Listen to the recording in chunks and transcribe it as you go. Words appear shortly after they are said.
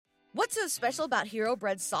What's so special about Hero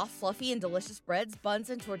Bread's soft, fluffy, and delicious breads, buns,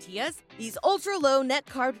 and tortillas? These ultra-low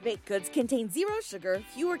net-carb baked goods contain zero sugar,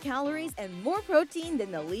 fewer calories, and more protein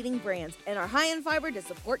than the leading brands, and are high in fiber to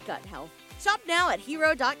support gut health. Shop now at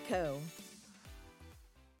hero.co.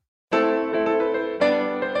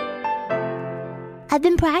 I've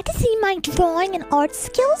been practicing my drawing and art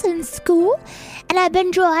skills in school, and I've been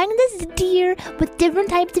drawing this deer with different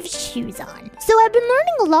types of shoes on. So I've been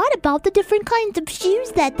learning a lot about the different kinds of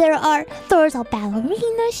shoes that there are. There's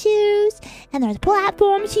ballerina shoes, and there's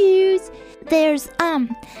platform shoes. There's Tom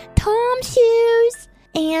shoes,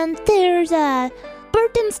 and there's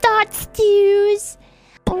Birkenstock shoes.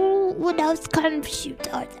 Oh, what else kind of shoes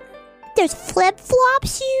are there? There's flip-flop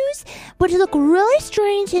shoes, which look really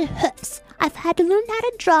strange, and hoofs. I've had to learn how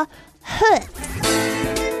to draw hoofs.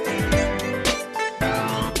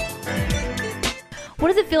 What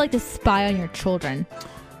does it feel like to spy on your children?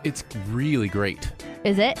 It's really great.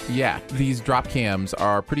 Is it? Yeah, these drop cams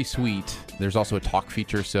are pretty sweet. There's also a talk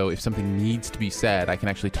feature, so if something needs to be said, I can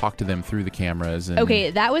actually talk to them through the cameras. And Okay,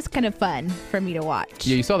 that was kind of fun for me to watch.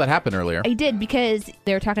 yeah, you saw that happen earlier. I did, because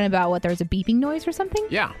they were talking about what, there was a beeping noise or something?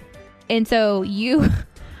 Yeah. And so you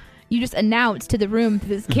just announced to the room through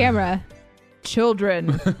this camera,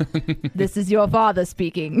 "Children, this is your father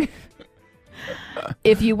speaking.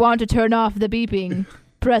 If you want to turn off the beeping,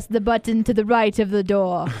 press the button to the right of the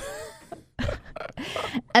door."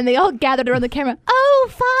 And they all gathered around the camera. "Oh,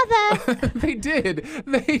 Father!" They did.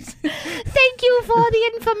 "Thank you for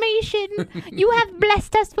the information. You have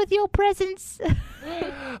blessed us with your presence."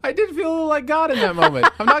 I did feel a little like God in that moment.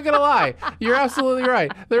 I'm not going to lie. You're absolutely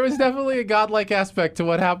right. There was definitely a godlike aspect to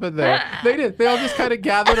what happened there. They did. They all just kind of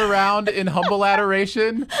gathered around in humble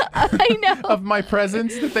adoration I know. of my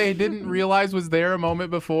presence that they didn't realize was there a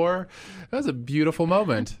moment before. That was a beautiful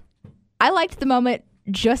moment. I liked the moment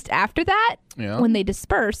just after that, Yeah. when they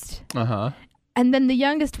dispersed. Uh-huh. And then the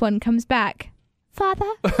youngest one comes back. "Father,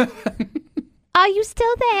 are you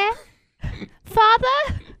still there?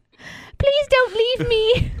 Father, please don't leave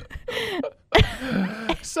me."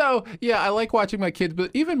 So, yeah, I like watching my kids, but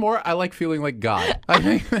even more, I like feeling like God. I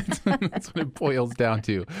think that's what it boils down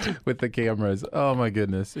to with the cameras. Oh, my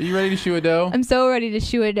goodness. Are you ready to shoe a dough? I'm so ready to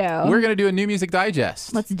shoe a dough. We're going to do a new music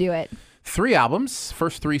digest. Let's do it. 3 albums,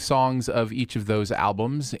 first 3 songs of each of those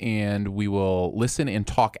albums, and we will listen and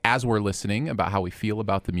talk as we're listening about how we feel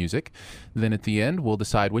about the music. Then at the end, we'll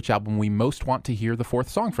decide which album we most want to hear the 4th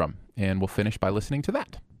song from, and we'll finish by listening to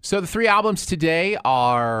that. So the 3 albums today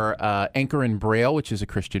are Anchor and Braille, which is a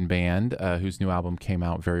Christian band whose new album came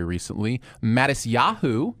out very recently.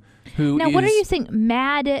 Maddest.Yahoo, who Now, is... what are you saying?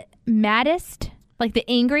 Maddest? Like the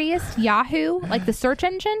angriest Yahoo? Like the search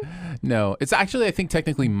engine? No, it's actually, I think,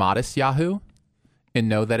 technically Modest.Yahoo. And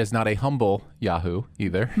no, that is not a humble Yahoo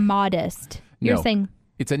either. Modest. You're No. saying...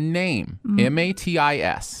 It's a name.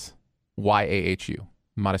 Matisyahu.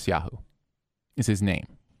 Modest.Yahoo is his name.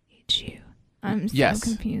 Jew. I'm so Yes.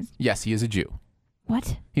 confused. Yes, he is a Jew.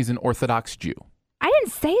 What? He's an Orthodox Jew. I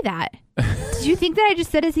didn't say that. Did you think that I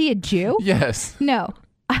just said, "Is he a Jew?" Yes. No.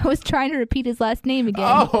 I was trying to repeat his last name again.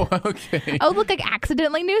 Oh, okay. Oh, look, I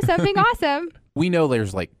accidentally knew something awesome. We know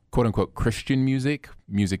there's like quote unquote Christian music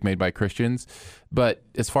made by Christians. But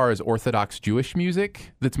as far as Orthodox Jewish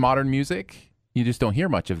music, that's modern music, you just don't hear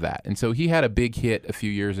much of that. And so he had a big hit a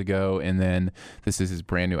few years ago, and then this is his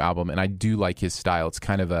brand new album. And I do like his style. It's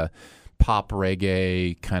kind of a pop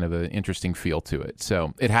reggae, kind of an interesting feel to it.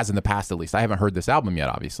 So it has in the past, at least. I haven't heard this album yet,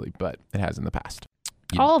 obviously, but it has in the past.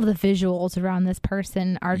 All of the visuals around this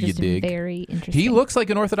person are You just dig? very interesting. He looks like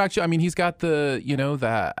an Orthodox Jew. I mean, he's got the, the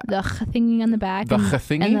thingy on the back The and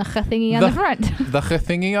thingy? the thingy on the front. the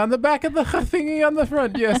thingy on the back and the thingy on the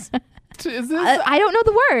front. Yes. Is this? I don't know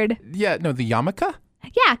the word. Yeah, no, the yarmulke?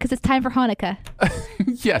 Yeah, because it's time for Hanukkah.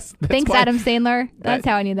 Yes. that's Thanks, why- Adam Sandler. That's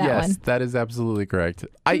how I knew that yes, one. that is absolutely correct.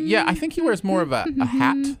 I think he wears more of a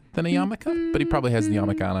hat than a yarmulke, but he probably has the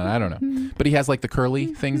yarmulke on it. I don't know. But he has like the curly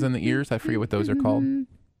things in the ears. I forget what those are called.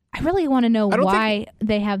 I really want to know I don't why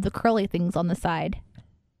they have the curly things on the side.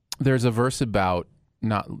 There's a verse about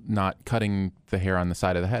not cutting the hair on the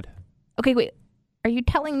side of the head. Okay, wait. Are you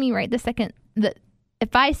telling me right this second that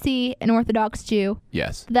if I see an Orthodox Jew,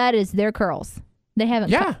 Yes. that is their curls? They haven't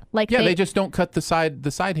Yeah. cut, They just don't cut the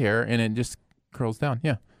side hair and it just curls down.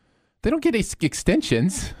 Yeah. They don't get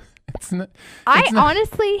extensions. I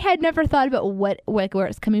honestly had never thought about where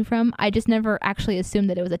it's coming from. I just never actually assumed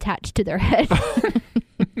that it was attached to their head.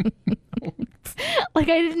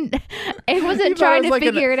 I wasn't trying to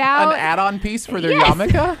figure it out. An add-on piece for their Yes,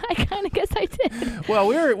 yarmulke? I kind of guess I did. Well,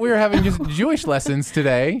 we were having just Jewish lessons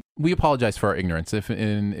today. We apologize for our ignorance if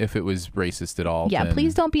it was racist at all. Yeah, then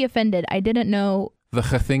please don't be offended. I didn't know The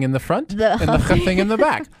thing in the front The and the thing in the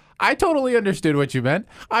back. I totally understood what you meant.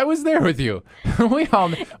 I was there with you. we all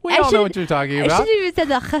know what you're talking I about. shouldn't have even said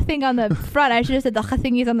the thing on the front. I should have said the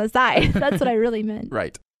thingies on the side. That's what I really meant.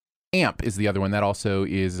 Right. AMP is the other one. That also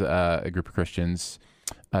is a group of Christians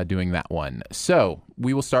doing that one. So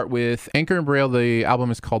we will start with Anchor and Braille. The album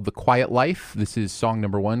is called The Quiet Life. This is song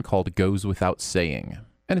number 1 called Goes Without Saying.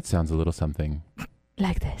 And it sounds a little something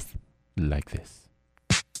Like this. like this.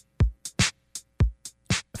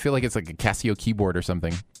 I feel like it's like a Casio keyboard or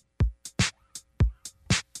something.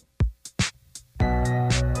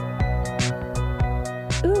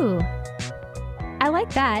 Ooh. I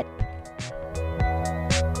like that.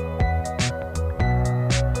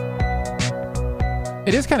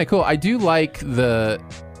 It is kind of cool. I do like that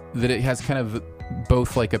it has kind of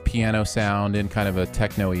both like a piano sound and kind of a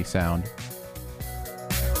techno-y sound.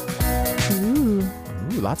 Ooh.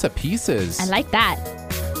 Ooh, lots of pieces. I like that.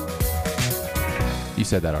 You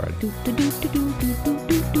said that already.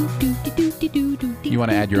 You want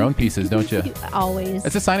to add your own pieces, don't you? Always.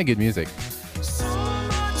 It's a sign of good music. So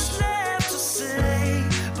much left to say,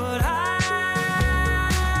 but I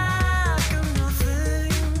got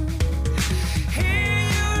nothing. Hear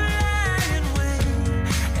you lie and wait,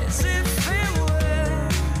 as if it were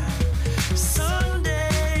Sunday.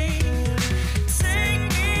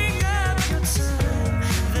 Taking up your time,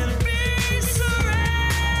 then be surrender.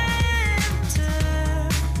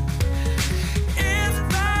 If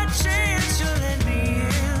by chance you let me in,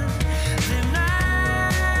 then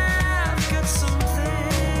I've got something.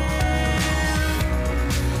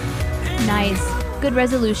 Nice. Good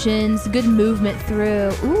resolutions. Good movement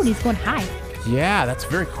through. Ooh, and he's going high. Yeah, that's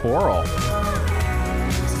very choral.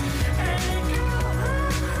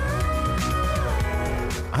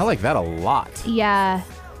 I like that a lot. Yeah.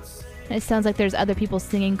 It sounds like there's other people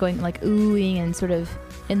singing, going like oohing and sort of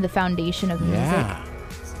in the foundation of music. Yeah.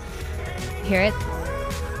 Hear it?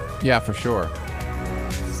 Yeah, for sure.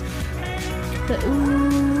 The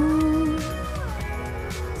ooh.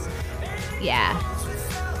 Yeah.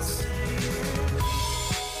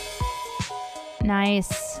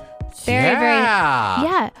 Nice. Very, yeah.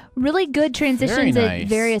 yeah, really good transitions Very at nice.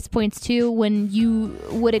 various points too. When you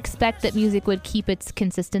would expect that music would keep its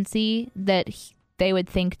consistency, that they would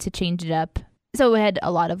think to change it up. So it had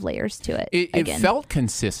a lot of layers to it. It felt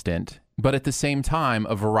consistent, but at the same time,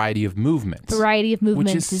 a variety of movements. Variety of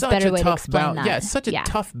movements which is is such better a way to tough explain that. Yeah, it's such a Yeah.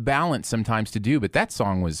 tough balance sometimes to do, but that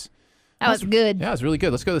song was... That was good. Yeah, it was really good.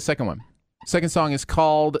 Let's go to the second one. Second song is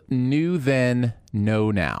called New Then, Know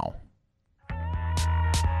Now.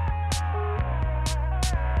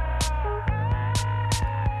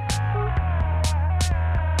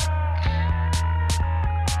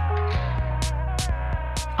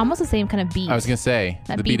 Almost the same kind of beat. I was going to say,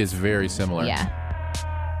 That the beat beat's- is very similar. Yeah.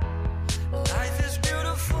 Life is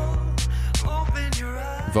beautiful. Open your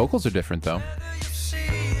eyes. Vocals are different, though. You see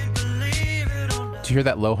it, believe it or not. Did you hear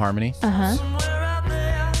that low harmony? Uh-huh. Somewhere out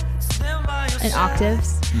there, stand by your And side.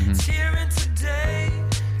 octaves. It's here and today.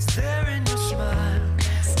 It's there in your smile.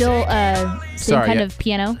 Still same Sorry, kind yeah. of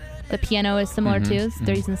piano. The piano is similar too. So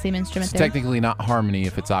they're using the same instrument It's there. technically not harmony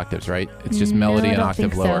if it's octaves, right? It's just No, melody I and don't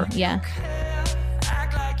octave think lower. So. Yeah.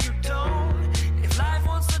 Act like you don't. If life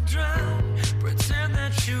wants to drown, pretend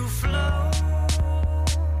that you float.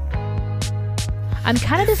 I'm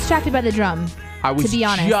kind of distracted by the drum. I was to be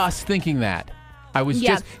honest. just thinking that. I was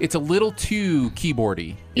Yeah. just, it's a little too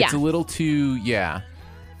keyboardy. It's Yeah. a little too, yeah.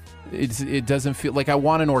 It doesn't feel like I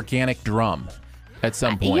want an organic drum at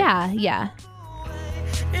some point. Yeah, yeah.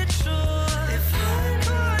 It's true. If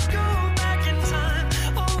I could go back in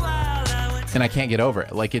time, oh, while I would And I can't get over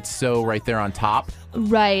it. Like it's so right there on top.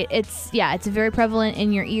 Right. It's very prevalent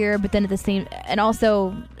in your ear, but then at the same, and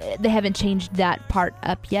also they haven't changed that part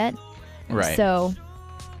up yet. Right. So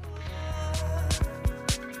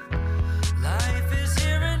life is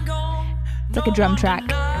here and gone. it's like a drum track,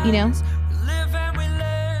 you know? Live and we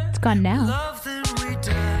learn. It's gone now. Love then we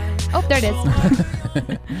die. Oh, there it is.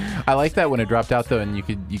 I like that when it dropped out though, and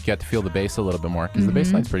you got to feel the bass a little bit more because the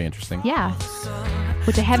bass line's pretty interesting. Yeah.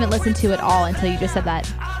 Which I haven't listened to at all until you just said that.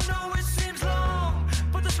 I know it seems long,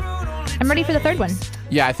 but this road only I'm ready for the third one.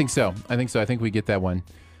 Yeah, I think so. I think we get that one.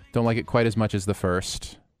 Don't like it quite as much as the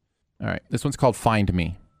first. All right, this one's called Find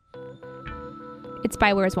Me. It's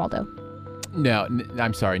by Where's Waldo. No,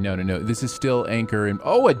 I'm sorry. No. This is still Anchor and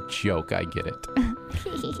a joke. I get it.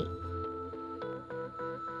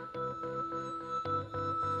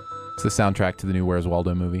 It's the soundtrack to the new Where's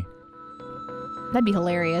Waldo movie. That'd be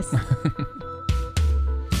hilarious.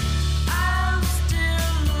 I'm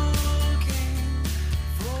still looking.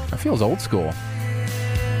 That feels old school.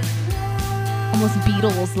 almost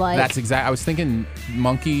Beatles-like. That's exact. I was thinking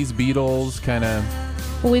Monkeys, Beatles, kind of.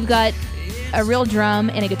 Well, we've got a real drum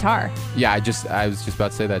and a guitar. Yeah, I was just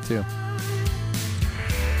about to say that too.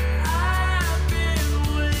 I've been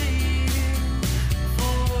waiting for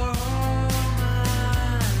all my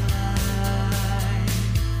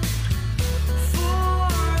life for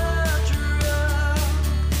a drug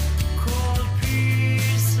called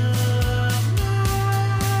peace of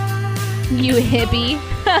mind. You hippie.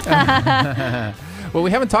 Well,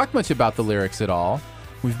 we haven't talked much about the lyrics at all.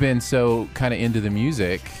 We've been so kind of into the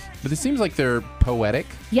music, but it seems like they're poetic.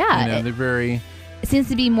 Yeah, You know, they're very. It seems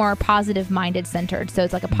to be more positive-minded centered, so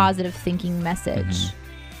it's like a positive thinking message.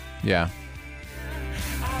 Yeah.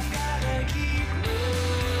 I've gotta keep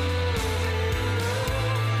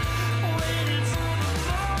waiting for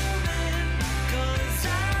the moment, 'cause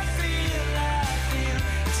I feel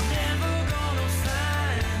it's never gonna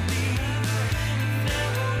find me,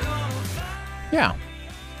 never gonna find. Yeah.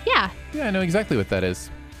 Yeah. Yeah, I know exactly what that is.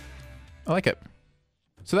 I like it.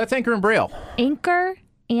 So that's Anchor and Braille. Anchor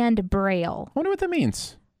and Braille. I wonder what that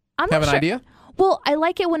means. I'm Have not an sure. idea? Well, I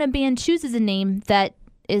like it when a band chooses a name that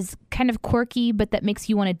is kind of quirky, but that makes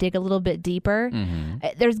you want to dig a little bit deeper.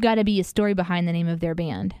 There's got to be a story behind the name of their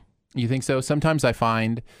band. You think so? Sometimes I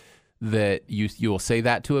find that you will say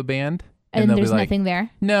that to a band, And they'll be there's like, nothing there.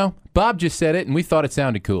 No, Bob just said it, and we thought it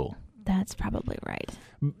sounded cool. That's probably right.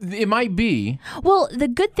 It might be. Well, the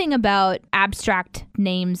good thing about abstract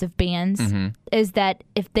names of bands Mm-hmm. is that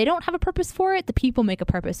if they don't have a purpose for it, the people make a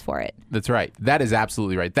purpose for it. That's right. That is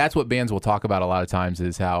absolutely right. That's what bands will talk about a lot of times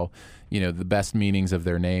is how, the best meanings of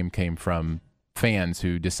their name came from fans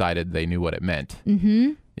who decided they knew what it meant.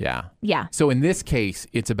 Mm-hmm. Yeah. Yeah. So in this case,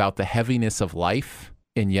 it's about the heaviness of life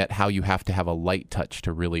and yet how you have to have a light touch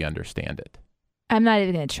to really understand it. I'm not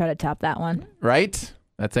even going to try to top that one. Right?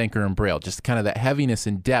 That's Anchor and Braille. Just kind of that heaviness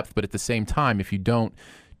and depth, but at the same time, if you don't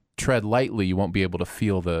tread lightly, you won't be able to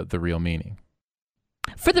feel the real meaning.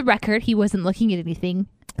 For the record, he wasn't looking at anything.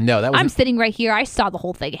 No, that I'm was sitting right here. I saw the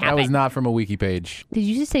whole thing that happen. was not from a wiki page. Did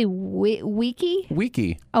you just say wiki?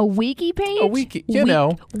 Wiki. A wiki page? A wiki. You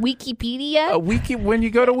know. Wikipedia? A wiki. When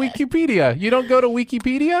you go to Wikipedia, you don't go to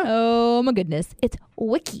Wikipedia. Oh my goodness. It's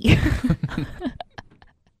wiki.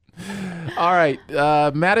 All right.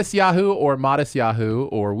 Mattis Yahoo or Modest Yahoo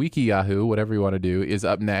or Wiki Yahoo, whatever you want to do, is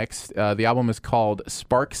up next. The album is called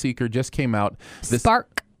Spark Seeker. Just came out.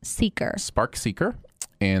 Spark Seeker. Spark Seeker.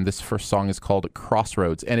 And this first song is called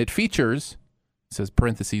Crossroads. And it features, it says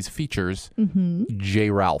parentheses, features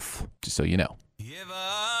J. Ralph, just so you know.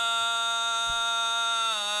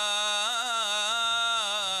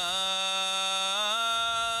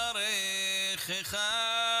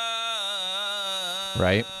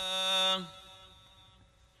 Right?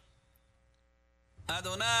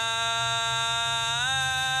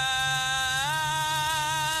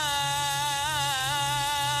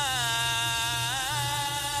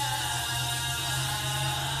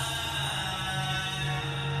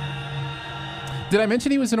 Did I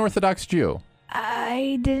mention he was an Orthodox Jew?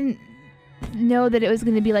 I didn't know that it was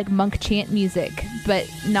going to be like monk chant music, but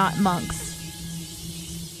not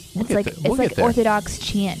monks. We'll It's get like there. We'll it's like get there. Orthodox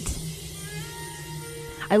chant.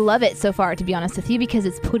 I love it so far, to be honest with you, because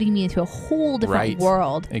it's putting me into a whole different Right.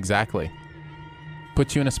 world. Exactly.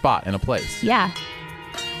 Puts you in a spot, in a place. Yeah.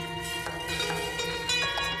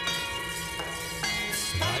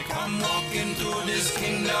 I come walking through this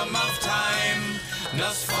kingdom of time.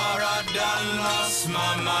 Thus far I've done lost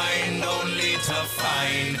my mind, only to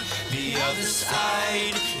find the other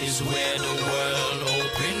side is where the world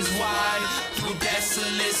opens wide. Through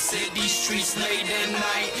desolate city streets late at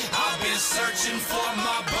night, I've been searching for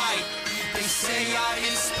my bite. They say I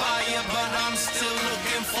inspire, but I'm still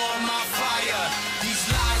looking for my fire. These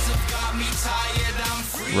lies have got me tired, I'm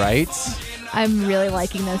free. Right? I'm really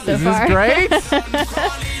liking this so Is far. this great?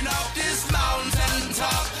 Crawling up this mountain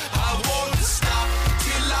top, I won't stop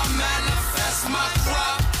till I manifest my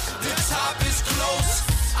crop. The top is close,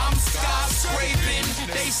 I'm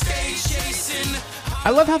skyscraping, they stay chasing. I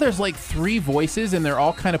love how there's like three voices and they're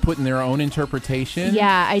all kind of putting their own interpretation.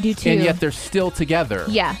 Yeah, I do too. And yet they're still together.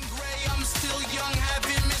 Yeah. I'm still young,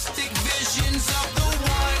 having mystic visions of the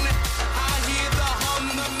one. I hear the hum,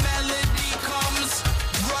 the melody comes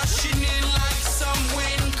rushing in like some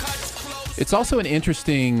wind cuts close. It's also an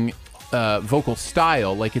interesting vocal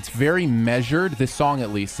style. Like it's very measured. This song, at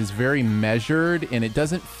least, is very measured, and it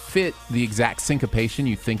doesn't fit the exact syncopation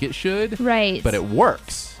you think it should. Right. But it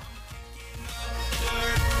works.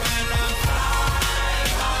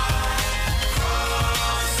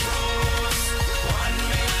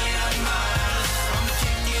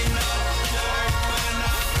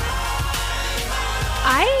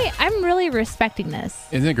 I'm really respecting this.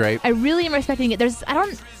 Isn't it great? I really am respecting it.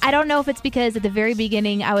 I don't know if it's because at the very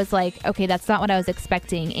beginning I was like, okay, that's not what I was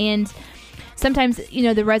expecting. And sometimes,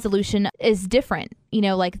 the resolution is different.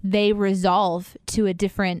 Like they resolve to a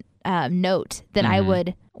different note than I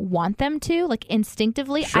would want them to. Like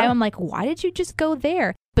instinctively, Sure. I'm like, why did you just go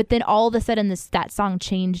there? But then all of a sudden that song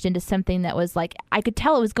changed into something that was like, I could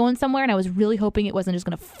tell it was going somewhere, and I was really hoping it wasn't just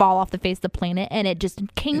going to fall off the face of the planet, and it just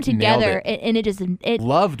came together, and it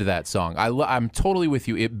Loved that song. I'm totally with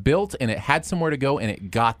you. It built and it had somewhere to go, and it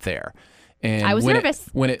got there. And I was nervous.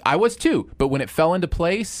 I was too, but when it fell into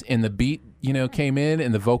place and the beat, came in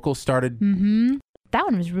and the vocals started. Mm-hmm. That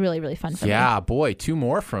one was really, really fun for me. Yeah, boy, 2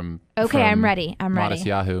 more from. Okay, I'm ready. Modest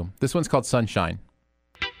Yahoo. This one's called Sunshine.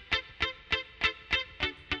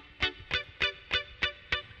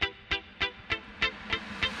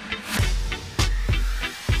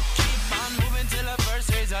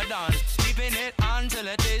 Done. Keeping it on till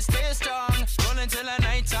the day stays strong. Rolling till the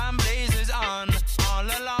nighttime blazes on. All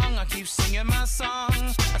along I keep singing my song.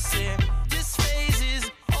 I say this phase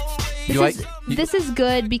is always. This is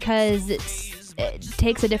good because it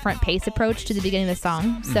takes a different pace approach to the beginning of the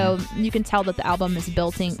song. So you can tell that the album is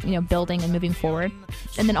building and moving forward.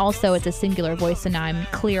 And then also it's a singular voice, and now I'm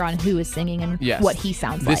clear on who is singing and what he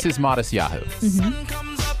sounds like. This is Modest Yahoo. Sun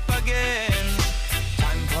comes up again.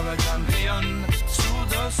 Time for a champion.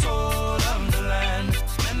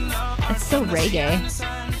 It's so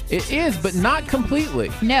reggae. It is, but not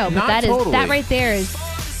completely. No, but not totally. That right there is.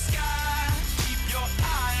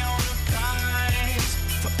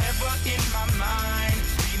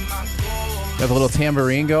 Have a little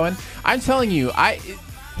tambourine going. I'm telling you,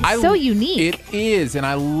 It's so unique. It is, and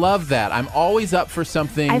I love that. I'm always up for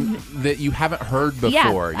something that you haven't heard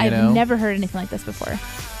before. I've never heard anything like this before.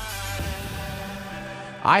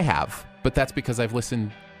 I have, but that's because I've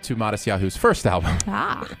listened to Modest Yahoo's first album.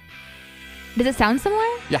 Ah. Does it sound similar?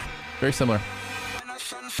 Yeah, very similar.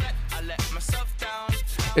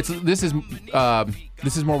 This is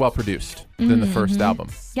more well produced than the first album.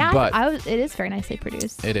 Yeah, but it is very nicely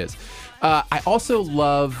produced. It is. I also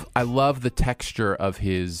love the texture of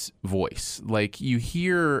his voice. Like you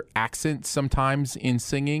hear accents sometimes in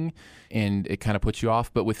singing, and it kind of puts you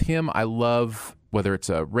off. But with him, I love whether it's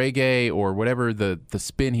a reggae or whatever the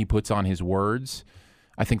spin he puts on his words.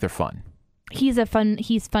 I think they're fun. He's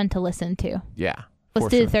fun to listen to. Yeah. Let's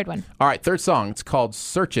do the third one. All right, third song. It's called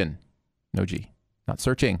Searchin'. No G. Not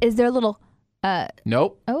searching. Is there a little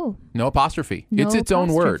Nope. Oh. No apostrophe. No it's its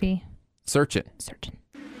own word. apostrophe. Searchin'. Searching.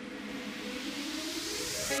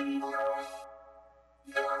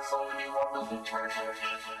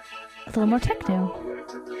 A little more techno.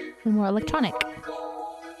 A little more electronic.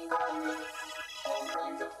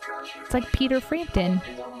 It's like Peter Frampton.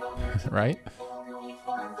 Right?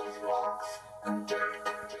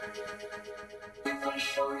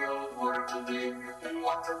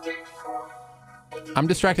 I'm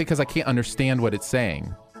distracted because I can't understand what it's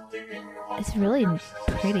saying. It's really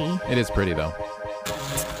pretty. It is pretty, though.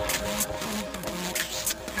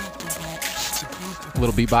 A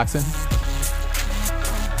little beatboxing.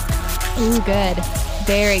 Ooh, good.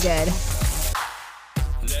 Very good.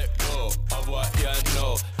 Let go of what you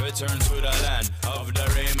know. Return to the land of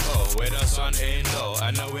the rainbow, where the sun ain't low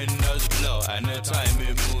and the wind does blow and the time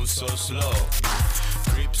it moves so slow.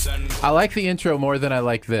 I like the intro more than I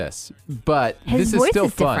like this, but His this voice is still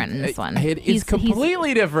is fun. different in this one. It's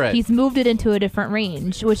completely different. He's moved it into a different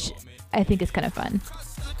range, which I think is kind of fun.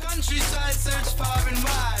 Countryside, search far and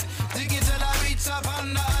wide. Dig it till I reach up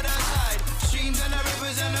on the other side. Streams and the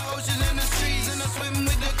rivers and the oceans and the trees, and I swim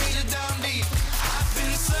with the creatures down deep. I've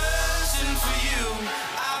been searching for you.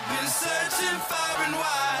 I've been searching far and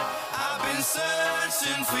wide. I've been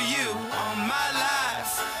searching for you all my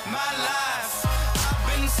life, my life.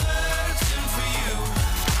 I've been searching for you.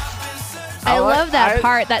 I've been searching. I love that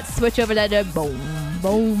part, that switch over that boom,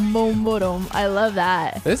 boom, boom, boom. I love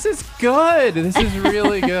that. This is good. This is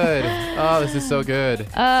really good. Oh, this is so good.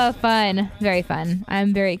 Oh, fun. Very fun.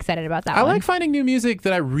 I'm very excited about that I one. like finding new music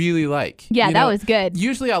that I really like. Yeah, that was good.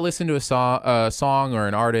 Usually I'll listen to a song or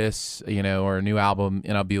an artist, or a new album,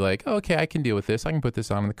 and I'll be like, oh, okay, I can deal with this. I can put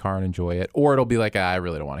this on in the car and enjoy it. Or it'll be like, I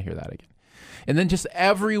really don't want to hear that again. And then just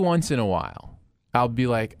every once in a while, I'll be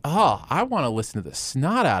like, oh, I want to listen to the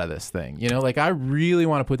snot out of this thing. Like I really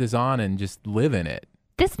want to put this on and just live in it.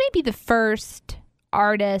 This may be the first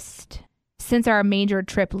artist since our major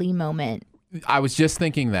Trip Lee moment. I was just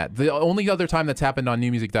thinking that. The only other time that's happened on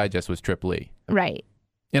New Music Digest was Trip Lee. Right.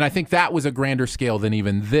 And I think that was a grander scale than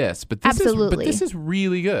even this. But this Absolutely. This is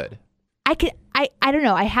really good. I don't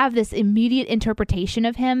know. I have this immediate interpretation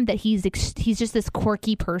of him that he's just this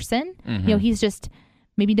quirky person. Mm-hmm. He's just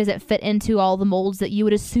maybe doesn't fit into all the molds that you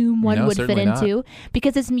would assume one would fit certainly not. into,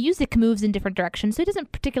 because its music moves in different directions. So it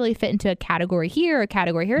doesn't particularly fit into a category here or a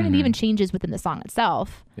category here, and it even changes within the song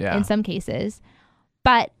itself in some cases.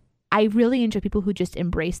 But I really enjoy people who just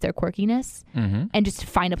embrace their quirkiness and just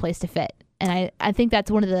find a place to fit. And I think that's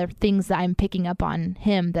one of the things that I'm picking up on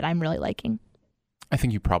him that I'm really liking. I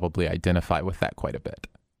think you probably identify with that quite a bit.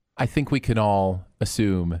 I think we can all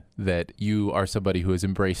assume that you are somebody who has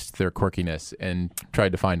embraced their quirkiness and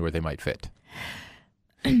tried to find where they might fit.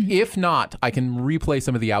 If not, I can replay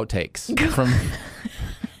some of the outtakes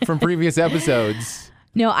from previous episodes.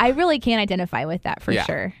 No, I really can identify with that for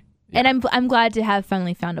sure. Yeah. And I'm glad to have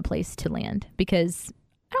finally found a place to land, because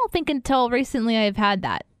I don't think until recently I've had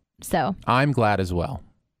that. So I'm glad as well.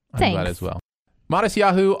 Thanks. Modest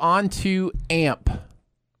Yahoo, on to AMP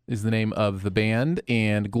is the name of the band,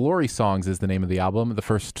 and Glory Songs is the name of the album. The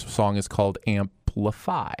first song is called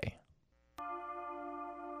Amplify.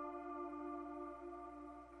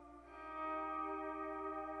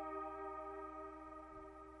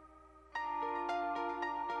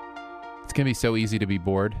 It's going to be so easy to be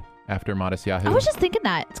bored after Modest Yahoo. I was just thinking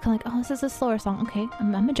that. It's kind of like, oh, this is a slower song. Okay,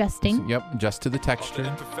 I'm adjusting. Yep, adjust to the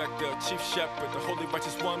texture.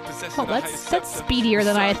 Oh, that's speedier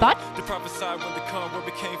than I thought.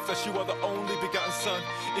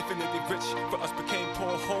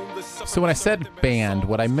 So when I said band,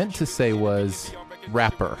 what I meant to say was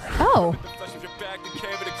rapper. Oh.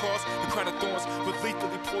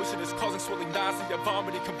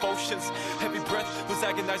 Heavy breath was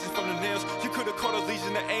agonizing from the nails. You could have called a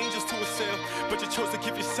legion of angels to assail, but you chose to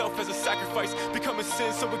give yourself as a sacrifice, becoming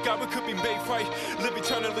sin so with God we could be made right. Live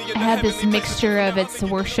eternally in I had this mixture of its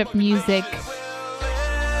worship music.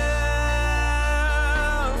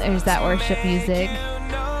 There's that worship music.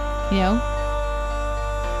 You know?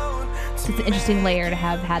 So it's an interesting layer to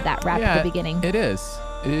have had that rap at the beginning. It is.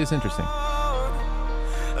 It is interesting.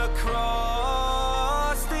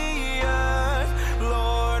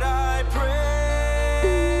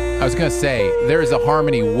 I was going to say, there is a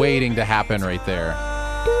harmony waiting to happen right there.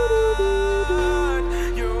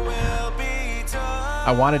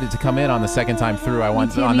 I wanted it to come in on the second time through. I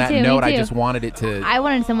just wanted it to... I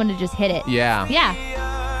wanted someone to just hit it. Yeah.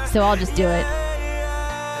 Yeah. So I'll just do it.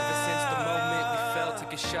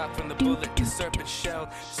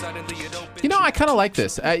 You know, I kind of like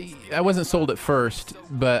this. I wasn't sold at first,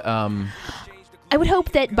 but... I would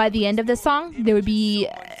hope that by the end of the song, there would be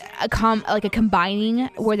a combining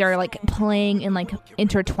where they're like playing and like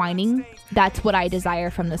intertwining. That's what I desire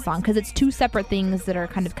from the song, because it's two separate things that are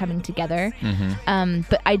kind of coming together.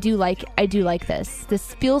 But I do like this.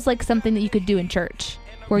 This feels like something that you could do in church,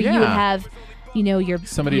 where you would have, you know, your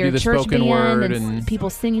do the church spoken band word and people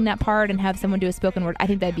singing that part, and have someone do a spoken word. I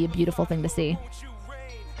think that'd be a beautiful thing to see.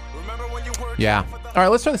 Yeah. All right,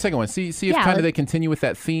 let's try the second one. See if kind of they continue with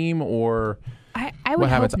that theme, or... I would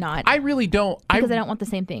hope not. I really don't. Because I don't want the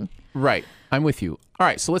same thing. Right. I'm with you. All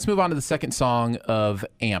right, so let's move on to the second song of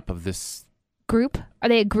AMP, of this... Group? Are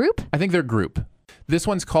they a group? I think they're a group. This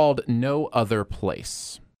one's called No Other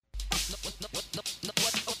Place.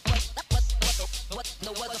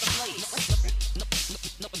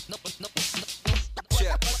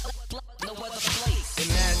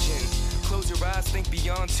 Think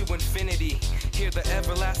beyond to infinity. Hear the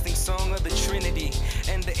everlasting song of the Trinity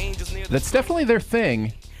and the angels near. That's definitely their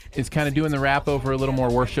thing, is kind of doing the rap over a little more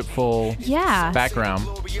worshipful background.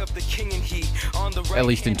 At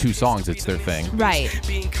least in two songs, it's their thing. Right.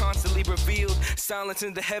 Being constantly revealed, silence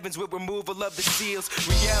in the heavens with removal of the seals.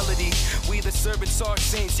 Reality, we the servants are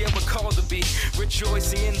saints, yeah, we're called to be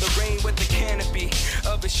rejoicing in the rain with the canopy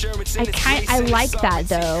of assurance. I like that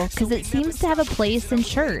though, because it seems to have a place in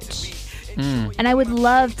church. And I would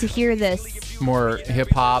love to hear this more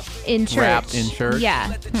hip-hop in church. Rap in church.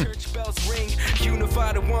 Yeah. Church bells ring,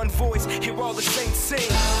 unified in one voice, hear all the saints sing.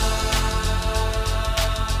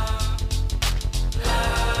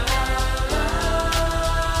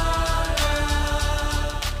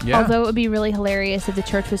 Yeah. Although it would be really hilarious if the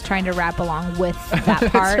church was trying to rap along with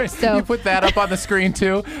that part. Right. So you put that up on the screen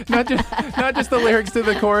too, not just the lyrics to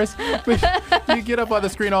the chorus, but you get up on the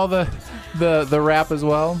screen all the rap as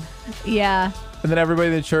well. Yeah. And then everybody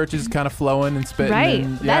in the church is kind of flowing and spitting. Right.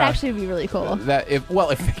 And, That actually would be really cool. If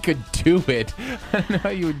they could do it, I don't know how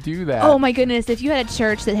you would do that. Oh my goodness! If you had a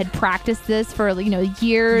church that had practiced this for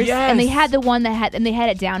years, and they had the one they had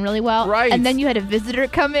it down really well, right? And then you had a visitor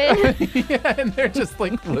come in, yeah, and they're just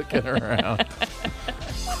like looking around.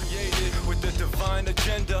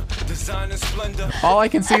 All I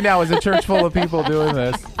can see now is a church full of people doing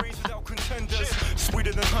this.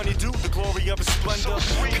 sweeter than honeydew, the glory of his splendor.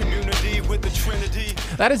 Community with the Trinity.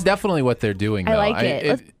 That is definitely what they're doing, though. I like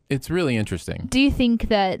it. It's really interesting. Do you think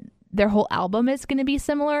that their whole album is going to be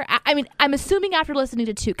similar? I mean, I'm assuming after listening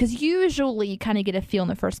to 2, because usually you kind of get a feel in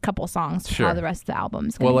the first couple songs for how the rest of the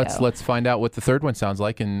album's going to go. Let's find out what the third one sounds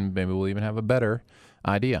like, and maybe we'll even have a better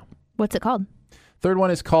idea. What's it called? Third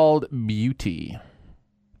one is called Beauty.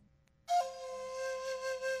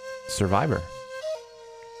 Survivor.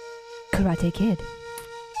 Karate Kid.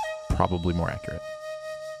 Probably more accurate.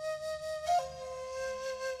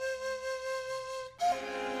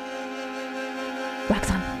 Wax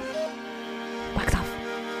on. Wax off.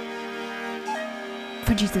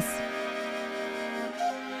 For Jesus.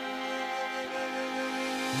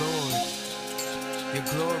 Lord, your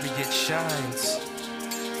glory it shines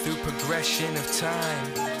through progression of time,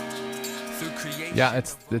 through creation. Yeah,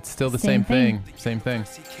 it's still the Same same thing. Same thing.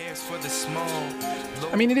 He cares for the small.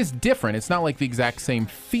 I mean, it is different. It's not like the exact same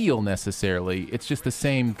feel necessarily. It's just the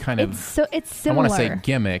same kind of. It's I similar. want to say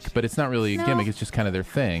gimmick, but it's not really a No. gimmick. It's just kind of their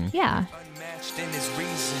thing. Yeah. Unmatched in his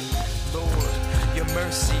reason, Lord, your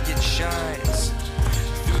mercy it shines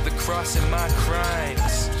through the cross and my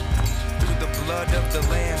crimes, through the blood of the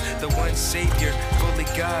Lamb, the one Savior, fully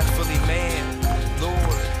God, fully man. Lord,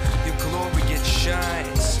 your glory it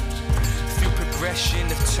shines through progression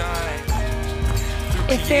of time,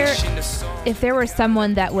 through creation of song. If there were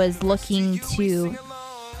someone that was looking to,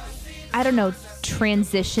 I don't know,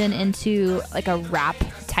 transition into like a rap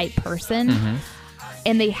type person,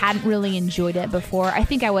 and they hadn't really enjoyed it before, I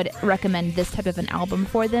think I would recommend this type of an album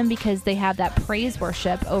for them, because they have that praise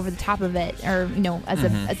worship over the top of it, or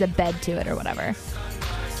as a bed to it or whatever.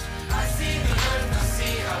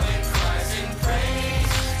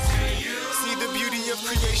 See the beauty of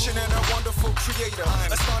creation and our wonderful creator.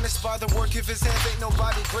 Astonished by the work of his hands, ain't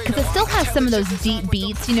nobody greater. Because it still has some of those deep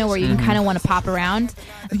beats, where you can kind of want to pop around,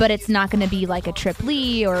 but it's not going to be like a Trip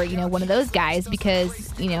Lee or, one of those guys, because,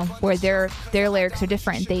 where their lyrics are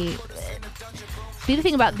different. The other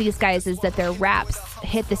thing about these guys is that their raps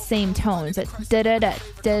hit the same tones. It's da-da-da,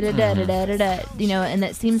 da-da-da, da-da-da, and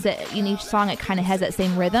it seems that in each song it kind of has that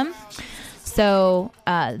same rhythm. So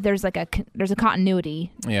there's a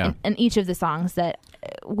continuity in each of the songs that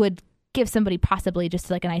would give somebody possibly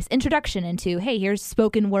just like a nice introduction into, hey, here's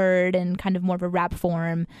spoken word and kind of more of a rap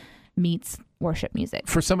form meets worship music.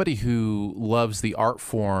 For somebody who loves the art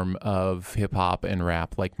form of hip hop and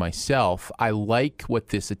rap like myself, I like what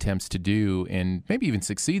this attempts to do, and maybe even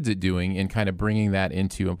succeeds at doing, in kind of bringing that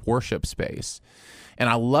into a worship space. And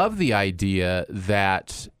I love the idea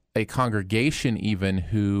that a congregation even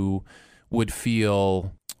who would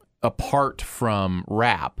feel apart from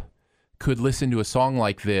rap could listen to a song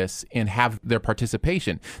like this and have their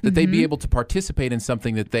participation, that they'd be able to participate in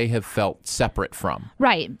something that they have felt separate from.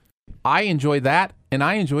 Right. I enjoyed that, and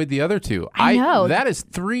I enjoyed the other two. I know.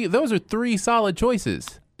 Those are 3 solid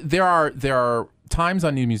choices. There are times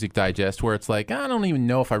on New Music Digest where it's like, I don't even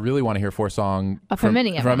know if I really want to hear 4 songs from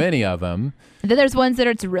any of them. And then there's ones that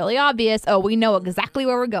it's really obvious. Oh, we know exactly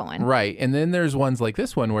where we're going. Right. And then there's ones like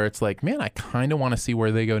this one where it's like, man, I kind of want to see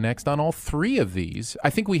where they go next on all 3 of these. I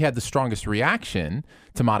think we had the strongest reaction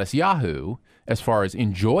to Modest Yahoo as far as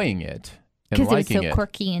enjoying it and liking it. Because it was so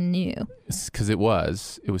quirky and new. Because it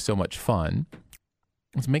was so much fun.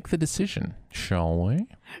 Let's make the decision, shall we?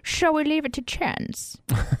 Shall we leave it to chance?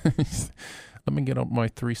 Let me get out my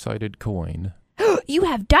 3-sided coin. You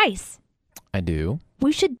have dice. I do.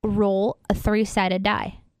 We should roll a 3-sided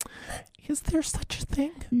die. Is there such a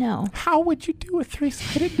thing? No. How would you do a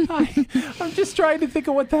 3-sided die? I'm just trying to think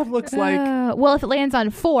of what that looks like. Well, if it lands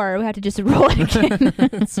on 4, we have to just roll it again.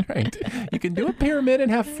 That's right. You can do a pyramid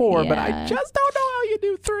and have 4, but I Yeah. just don't know how you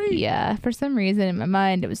do 3. Yeah, for some reason in my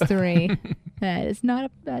mind it was 3. That's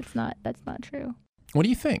not true. What do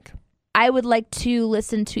you think? I would like to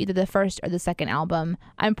listen to either the first or the second album.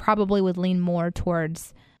 I probably would lean more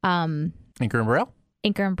towards Anchor and Braille?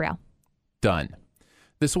 Anchor and Braille. Done.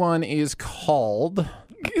 This one is called...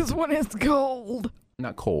 This one is cold.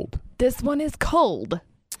 Not cold. This one is cold.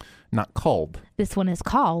 Not cold. This one is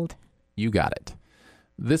called. You got it.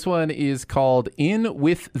 This one is called In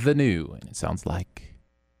With the New, and it sounds like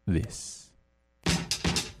this.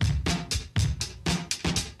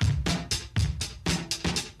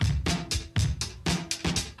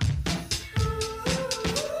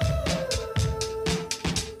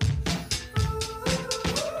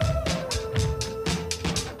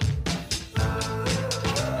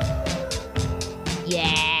 Yeah.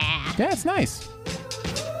 Yeah, it's nice.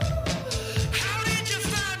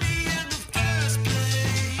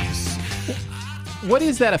 What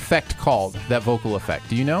is that effect called? That vocal effect?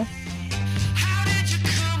 Do you know?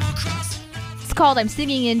 It's called I'm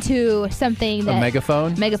singing into something that... A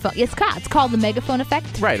megaphone? Megaphone. It's called the megaphone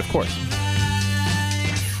effect. Right, of course.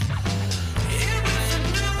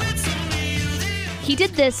 He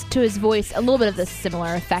did this to his voice, a little bit of this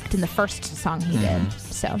similar effect in the first song he did.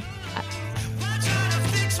 So...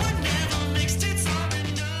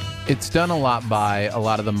 It's done a lot by a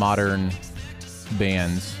lot of the modern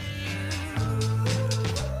bands.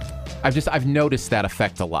 I've noticed that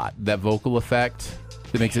effect a lot. That vocal effect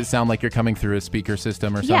that makes it sound like you're coming through a speaker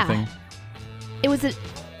system or something.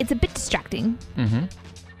 It's a bit distracting. Mm-hmm.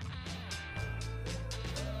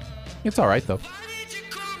 It's all right, though.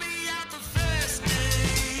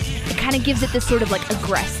 It kind of gives it this sort of like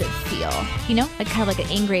aggressive feel, you know? Like kind of like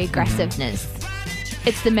an angry aggressiveness.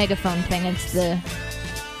 It's the megaphone thing. It's the...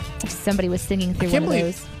 If somebody was singing through one of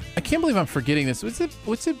those. I can't believe I'm forgetting this.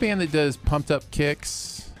 What's the band that does Pumped Up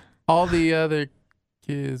Kicks? All the other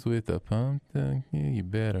kids with the pumped up, you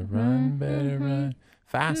better run,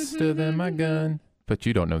 faster than my gun. But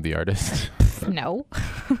you don't know the artist. No.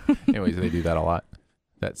 Anyways, they do that a lot.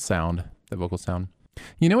 That sound, that vocal sound.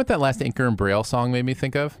 You know what that last Anchor and Braille song made me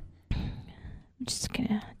think of? I'm just going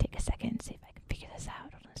to take a second and see if I can figure this out.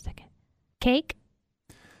 Hold on a second. Cake?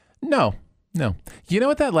 No. You know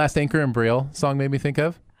what that last Anchor and Braille song made me think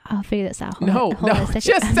of? I'll figure this out. Hold on a second.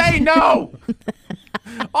 Just say no.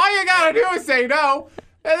 All you gotta do is say no,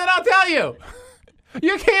 and then I'll tell you.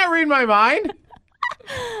 You can't read my mind.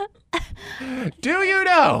 Do you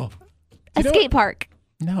know? A skate park.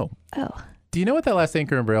 No. Oh. Do you know what that last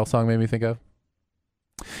Anchor and Braille song made me think of?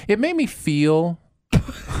 It made me feel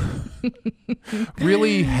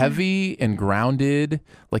really heavy and grounded,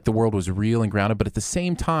 like the world was real and grounded, but at the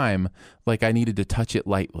same time, like I needed to touch it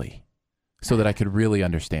lightly so that I could really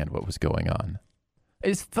understand what was going on. I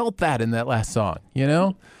just felt that in that last song, you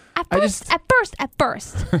know? At first,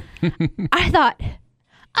 I thought,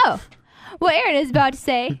 oh, what Aaron is about to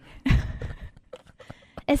say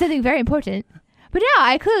is something very important. But now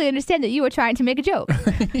I clearly understand that you were trying to make a joke.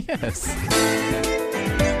 Yes.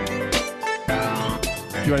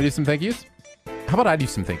 You want to do some thank yous? How about I do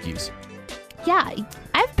some thank yous? Yeah,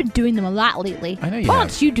 I've been doing them a lot lately. I know you Why have.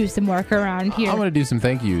 don't you do some work around here? I'm going to do some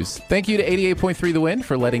thank yous. Thank you to 88.3 The Wind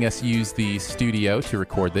for letting us use the studio to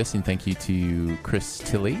record this. And thank you to Chris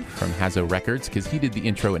Tilley from Hazo Records because he did the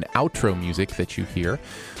intro and outro music that you hear.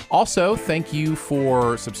 Also, thank you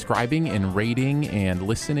for subscribing and rating and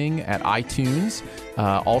listening at iTunes.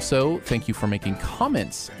 Also, thank you for making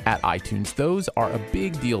comments at iTunes. Those are a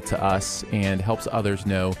big deal to us and helps others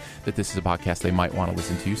know that this is a podcast they might want to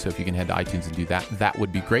listen to. So if you can head to iTunes and do that, that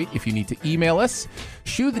would be great. If you need to email us,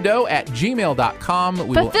 shoethedough@gmail.com.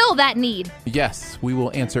 Fulfill that need. Yes, we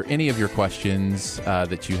will answer any of your questions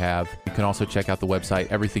that you have. You can also check out the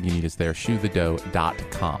website. Everything you need is there,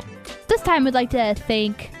 shoethedough.com. This time we'd like to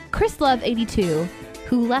thank ChrisLove82,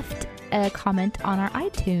 who left a comment on our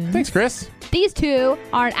iTunes. Thanks, Chris. These two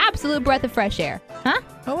are an absolute breath of fresh air. Huh?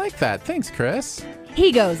 I like that. Thanks, Chris.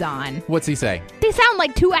 He goes on. What's he say? They sound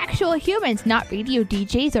like two actual humans, not radio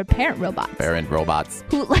DJs or parent robots. Parent robots.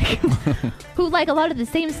 Who like a lot of the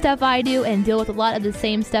same stuff I do and deal with a lot of the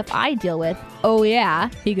same stuff I deal with. Oh yeah,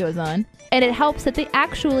 he goes on. And it helps that they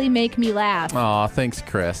actually make me laugh. Aw, thanks,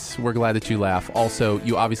 Chris. We're glad that you laugh. Also,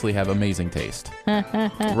 you obviously have amazing taste.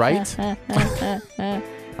 Right?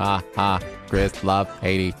 Chris Love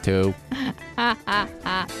 82.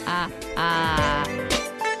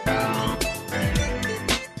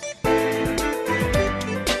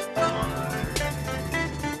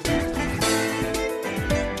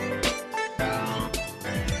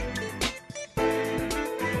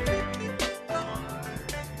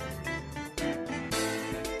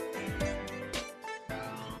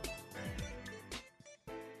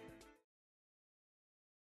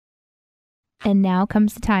 And now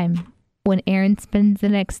comes the time when Aaron spends the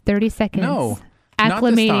next 30 seconds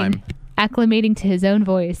acclimating to his own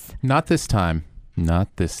voice. Not this time.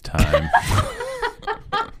 Not this time.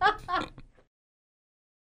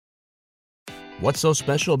 What's so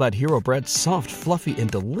special about Hero Bread's soft, fluffy, and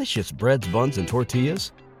delicious breads, buns, and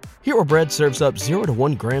tortillas? Hero Bread serves up 0 to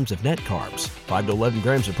 1 grams of net carbs, 5 to 11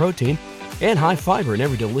 grams of protein, and high fiber in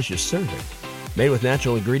every delicious serving. Made with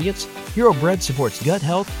natural ingredients, Hero Bread supports gut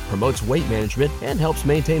health, promotes weight management, and helps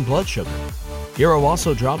maintain blood sugar. Hero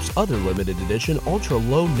also drops other limited edition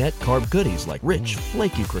ultra-low net carb goodies like rich,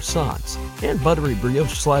 flaky croissants and buttery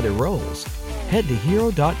brioche slider rolls. Head to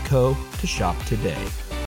hero.co to shop today.